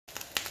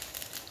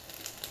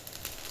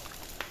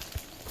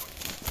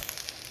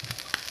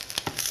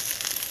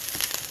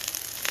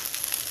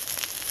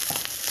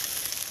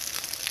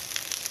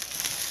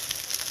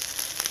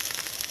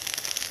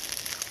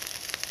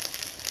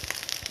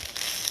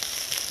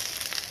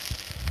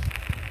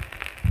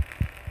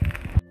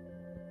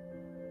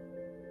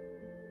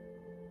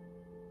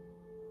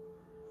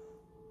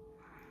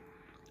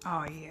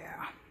Oh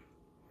yeah.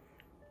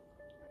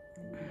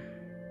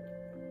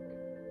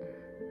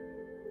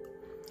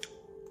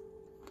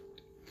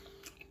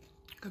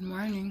 Good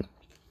morning.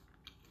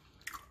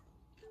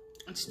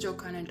 It's still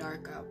kind of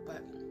dark out,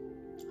 but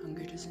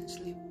hunger doesn't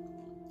sleep.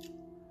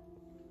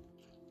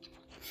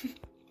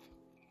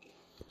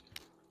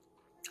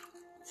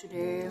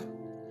 Today, I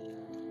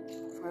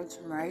fried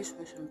some rice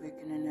with some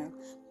bacon and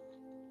eggs.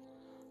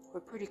 We're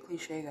pretty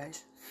cliche,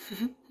 guys.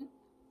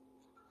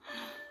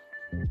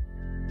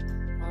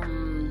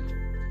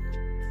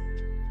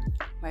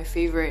 My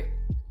favorite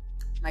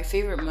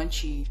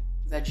munchie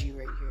veggie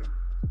right here.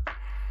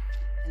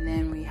 And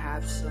then we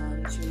have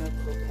some tuna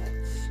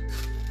croquettes.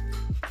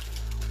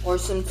 Or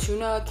some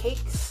tuna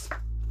cakes.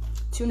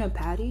 Tuna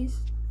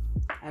patties.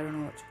 I don't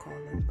know what to call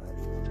them, but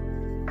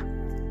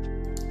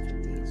that's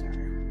what these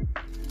are.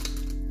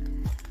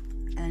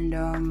 And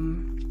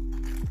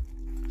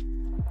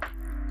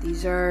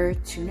these are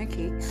tuna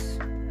cakes.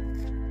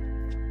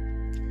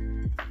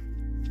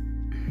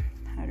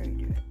 How do we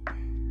do it?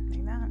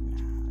 Like that?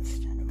 No, let's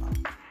stand them up.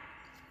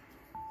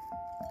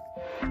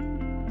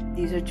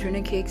 These are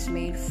tuna cakes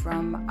made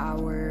from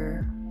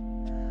our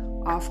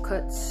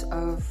offcuts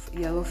of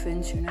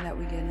yellowfin tuna that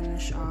we get in the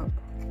shop.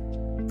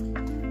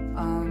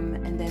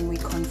 And then we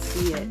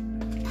confit it.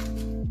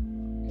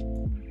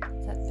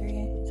 Is that 3?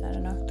 Is that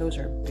enough? Those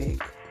are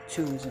big.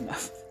 2 is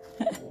enough.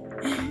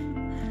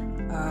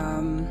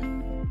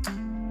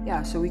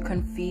 Yeah, so we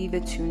confit the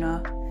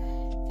tuna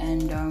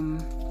and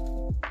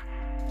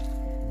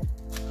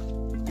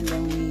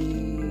then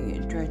we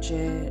dredge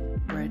it,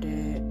 bread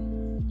it,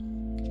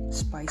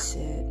 spice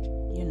it,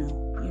 you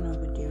know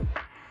the deal.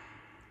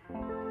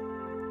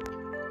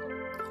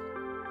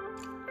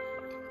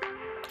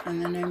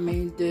 And then I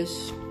made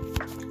this,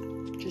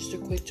 just a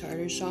quick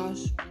tartar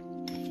sauce,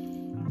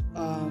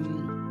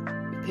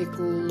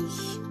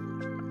 pickles,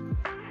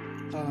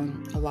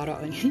 a lot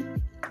of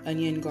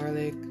onion,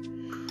 garlic,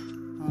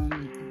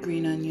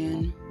 green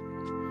onion.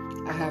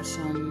 I have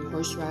some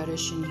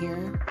horseradish in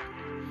here,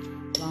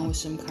 along with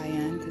some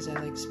cayenne because I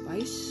like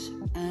spice,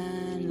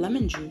 and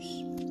lemon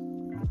juice,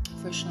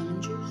 fresh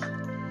lemon juice,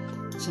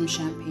 some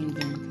champagne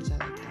vinegar because I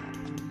like that.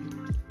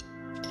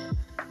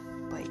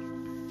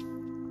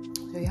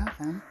 So yeah,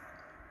 fam.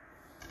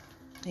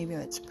 Maybe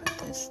let's put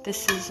this.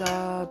 This is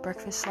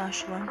breakfast /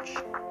 lunch.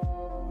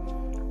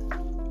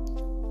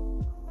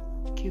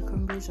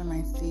 Cucumbers are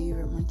my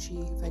favorite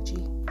munchie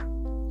veggie.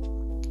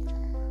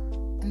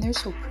 And they're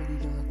so pretty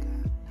to look at.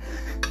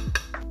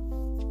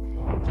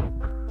 Alright,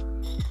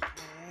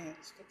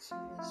 let's get some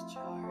of this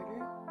tartar.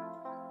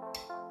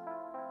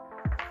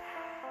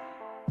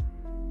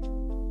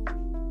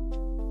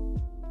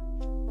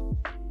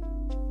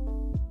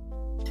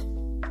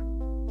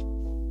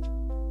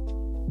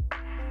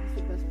 It's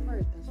the best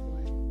part, that's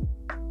why.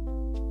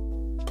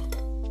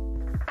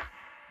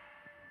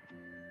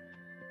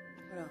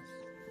 What else?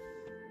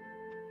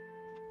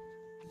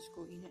 Let's go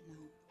eat it now.